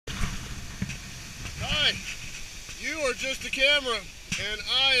Hi, you are just a camera, and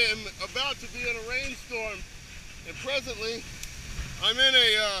I am about to be in a rainstorm, and presently I'm in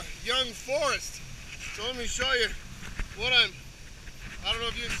a young forest. So let me show you what I don't know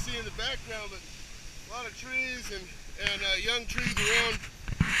if you can see in the background, but a lot of trees and young trees around.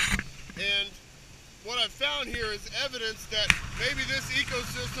 And what I've found here is evidence that maybe this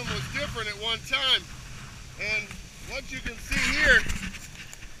ecosystem was different at one time. And what you can see here,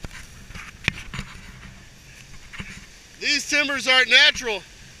 these timbers aren't natural.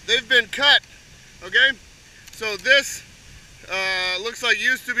 They've been cut, okay? So this looks like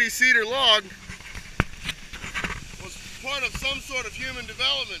used to be cedar log, was part of some sort of human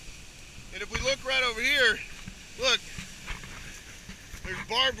development. And if we look right over here, look, there's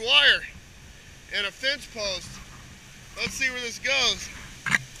barbed wire and a fence post. Let's see where this goes.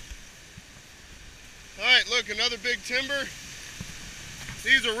 All right, look, another big timber.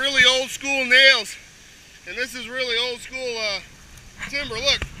 These are really old school nails, and this is really old school timber.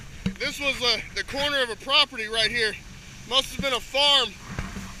 Look, this was the corner of a property right here. Must have been a farm.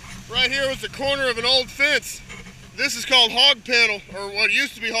 Right here was the corner of an old fence. This is called hog panel, or what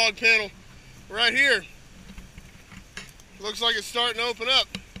used to be hog panel, right here. Looks like it's starting to open up.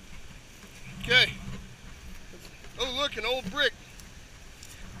 Okay. Oh, look, an old brick.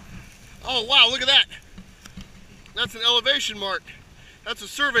 Oh, wow, look at that. That's an elevation mark. That's a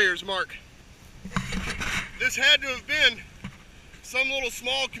surveyor's mark. This had to have been some little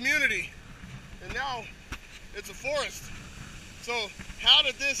small community, and now it's a forest. So how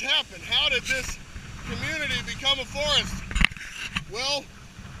did this happen? How did this community become a forest? Well,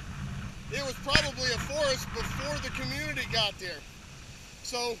 it was probably a forest before the community got there.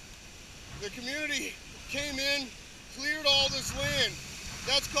 So the community came in, cleared all this land.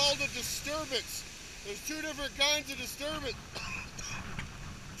 That's called a disturbance. There's two different kinds of disturbance.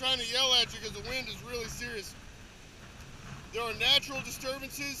 I'm trying to yell at you because the wind is really serious. There are natural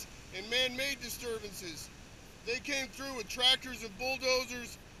disturbances and man-made disturbances. They came through with tractors and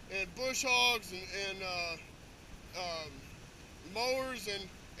bulldozers and bush hogs and mowers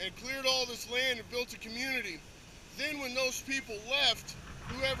and cleared all this land and built a community. Then when those people left,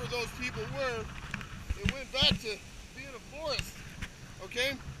 whoever those people were, it went back to being a forest,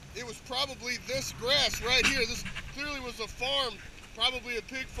 okay? It was probably this grass right here. This clearly was a farm, probably a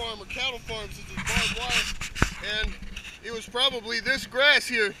pig farm or cattle farm since it's barbed wire. And it was probably this grass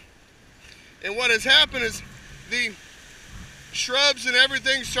here. And what has happened is the shrubs and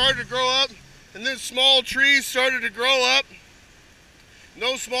everything started to grow up, and then small trees started to grow up.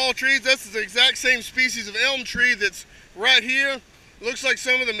 No small trees. This is the exact same species of elm tree that's right here. Looks like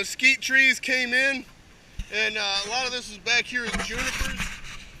some of the mesquite trees came in, and a lot of this is back here is junipers.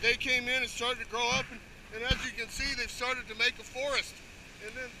 They came in and started to grow up, and as you can see, they've started to make a forest.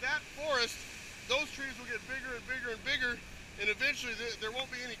 And then that forest, those trees will get bigger and bigger and bigger, and eventually there won't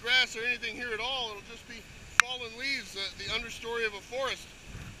be any grass or anything here at all. It'll just be fallen leaves, the understory of a forest.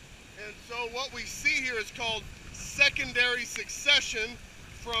 And so what we see here is called secondary succession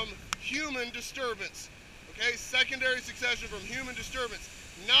from human disturbance. Okay, secondary succession from human disturbance,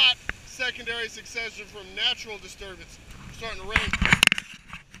 not secondary succession from natural disturbance. It's starting to rain.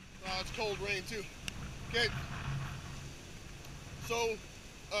 It's cold rain too. Okay, so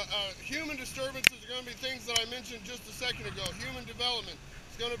human disturbances are going to be things that I mentioned just a second ago. Human development.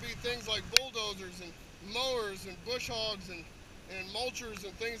 It's going to be things like bulldozers and mowers and bush hogs and mulchers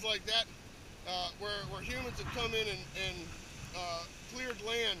and things like that, where humans have come in and cleared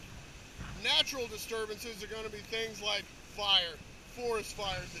land. Natural disturbances are going to be things like fire, forest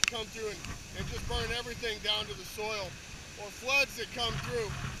fires that come through and just burn everything down to the soil, or floods that come through.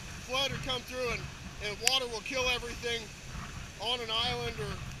 Flood will come through and water will kill everything on an island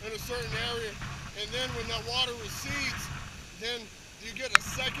or in a certain area, and then when that water recedes, then you get a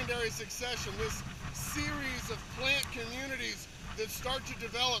secondary succession, this series of plant communities that start to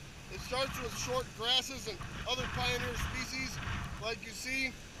develop. It starts with short grasses and other pioneer species like you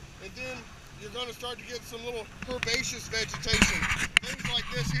see, and then you're going to start to get some little herbaceous vegetation. Things like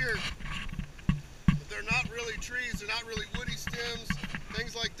this here, they're not really trees, they're not really woody stems,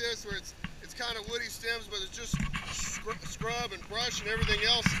 things like this where it's kind of woody stems, but it's just scrub and brush and everything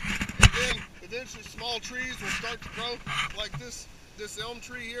else. And then eventually small trees will start to grow like this elm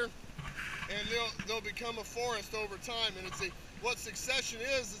tree here, and they'll become a forest over time. And what succession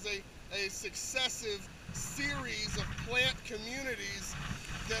is a successive series of plant communities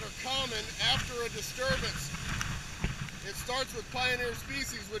that are common after a disturbance. It starts with pioneer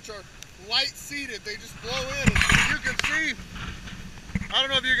species, which are light-seeded. They just blow in. And you can see, I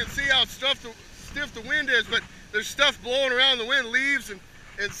don't know if you can see how stiff the wind is, but there's stuff blowing around the wind, leaves and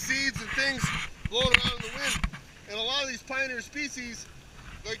seeds and things blowing around in the wind. And a lot of these pioneer species,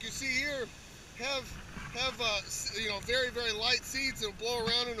 like you see here, have you know, very, very light seeds that blow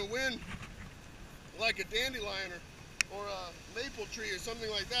around in the wind, like a dandelion or a maple tree or something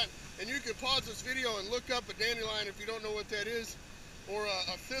like that. And you can pause this video and look up a dandelion if you don't know what that is, or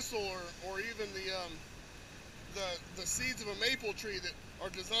a thistle, or even the seeds of a maple tree that are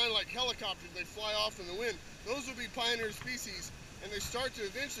designed like helicopters. They fly off in the wind. Those will be pioneer species, and they start to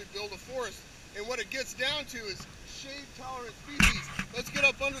eventually build a forest. And what it gets down to is shade-tolerant species. Let's get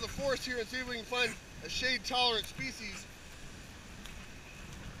up under the forest here and see if we can find a shade-tolerant species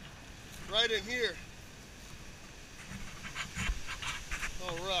right in here.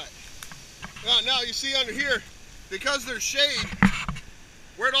 All right. Now you see under here, because there's shade,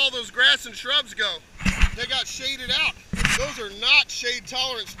 where'd all those grass and shrubs go? They got shaded out. Those are not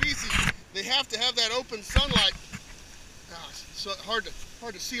shade-tolerant species. They have to have that open sunlight. It's so hard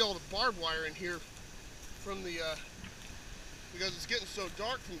to see all the barbed wire in here from the because it's getting so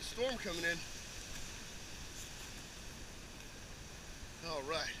dark from the storm coming in. All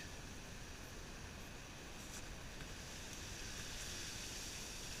right.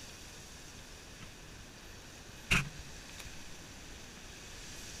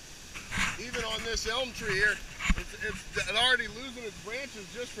 Even on this elm tree here, it's already losing its branches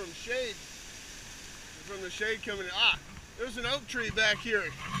just from shade, from the shade coming in. There's an oak tree back here.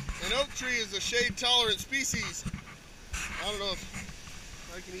 An oak tree is a shade-tolerant species. I don't know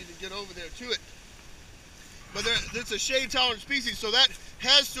if I can even get over there to it. But it's a shade-tolerant species, so that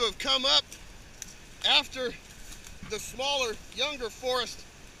has to have come up after the smaller, younger forest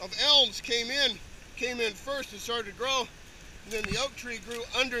of elms came in first and started to grow. And then the oak tree grew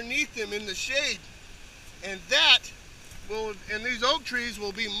underneath them in the shade. And these oak trees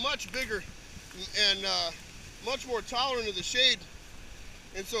will be much bigger and much more tolerant of the shade.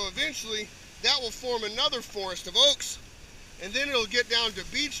 And so eventually that will form another forest of oaks. And then it'll get down to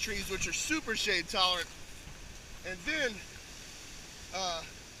beech trees, which are super shade tolerant. And then,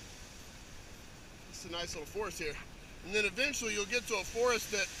 it's a nice little forest here. And then eventually you'll get to a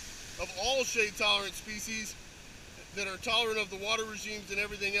forest that of all shade tolerant species that are tolerant of the water regimes and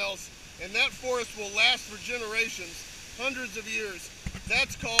everything else. And that forest will last for generations, hundreds of years.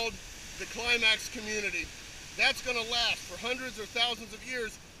 That's called the climax community. That's going to last for hundreds or thousands of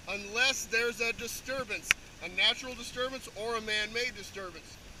years unless there's a disturbance, a natural disturbance or a man-made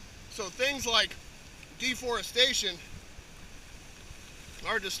disturbance. So things like deforestation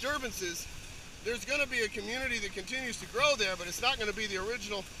are disturbances. There's going to be a community that continues to grow there, but it's not going to be the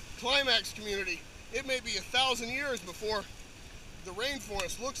original climax community. It may be 1,000 years before the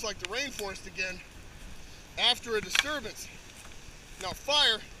rainforest looks like the rainforest again after a disturbance. Now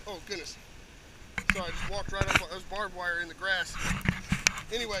fire, oh goodness, sorry, I just walked right up, there's barbed wire in the grass.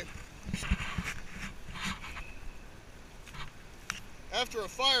 Anyway, after a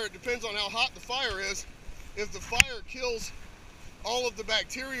fire, it depends on how hot the fire is. If the fire kills all of the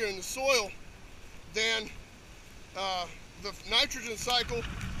bacteria in the soil, then the nitrogen cycle,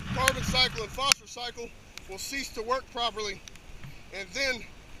 carbon cycle, and phosphorus cycle will cease to work properly. And then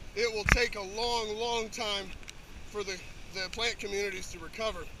it will take a long, long time for the plant communities to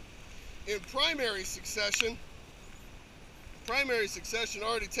recover. In primary succession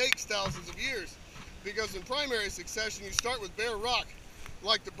already takes thousands of years, because in primary succession you start with bare rock,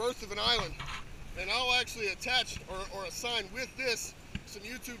 like the birth of an island. And I'll actually attach or assign with this some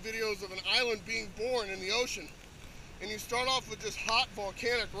YouTube videos of an island being born in the ocean. And you start off with just hot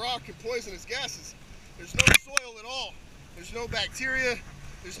volcanic rock and poisonous gases. There's no soil at all. There's no bacteria.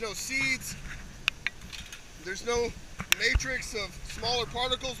 There's no seeds. There's no matrix of smaller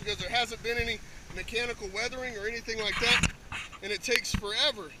particles because there hasn't been any mechanical weathering or anything like that. And it takes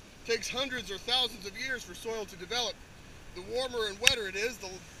forever. It takes hundreds or thousands of years for soil to develop. The warmer and wetter it is, the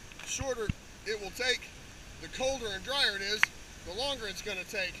shorter it will take. The colder and drier it is, the longer it's going to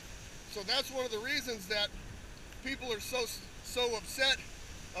take. So that's one of the reasons that people are so upset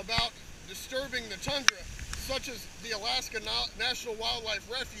about disturbing the tundra, such as the Alaska National Wildlife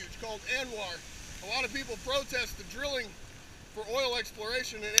Refuge called ANWR. A lot of people protest the drilling for oil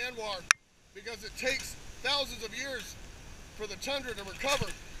exploration in ANWR because it takes thousands of years for the tundra to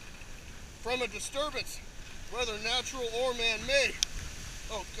recover from a disturbance, whether natural or man-made.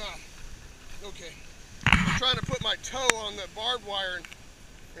 Oh God, okay. I'm trying to put my toe on the barbed wire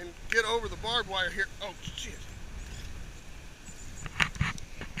and get over the barbed wire here. Oh shit.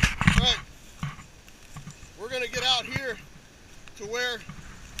 Alright, we're going to get out here to where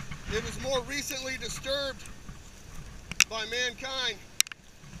it was more recently disturbed by mankind.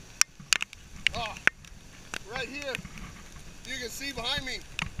 Right here, you can see behind me,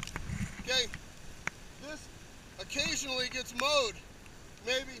 okay, occasionally gets mowed,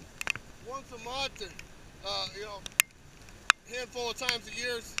 maybe once a month, or you know, handful of times a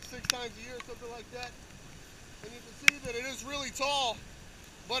year, 6 times a year, something like that. And you can see that it is really tall,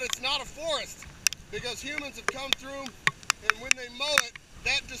 but it's not a forest, because humans have come through, and when they mow it,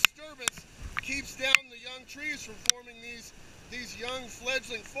 that disturbance keeps down the young trees from forming these young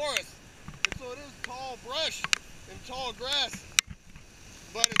fledgling forests. And so it is tall brush and tall grass,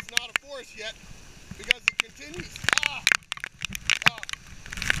 but it's not a forest yet, because it continues. Ah! Ah!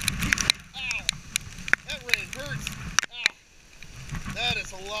 Ow! That rain hurts. Ah! That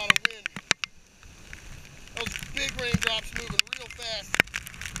is a lot of wind. Those big raindrops moving real fast.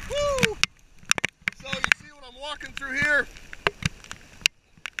 Woo! So you see what I'm walking through here?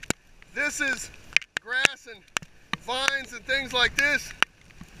 This is grass and vines and things like this.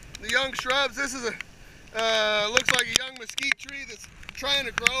 The young shrubs. This is looks like a young mesquite tree that's trying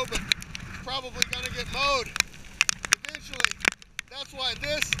to grow, but it's probably going to get mowed eventually. That's why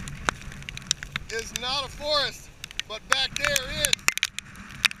this is not a forest, but back there is,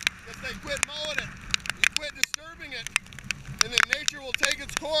 because they quit mowing it, and quit disturbing it, and then nature will take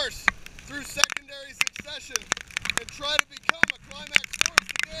its course through secondary succession and try to become a climax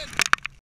forest again.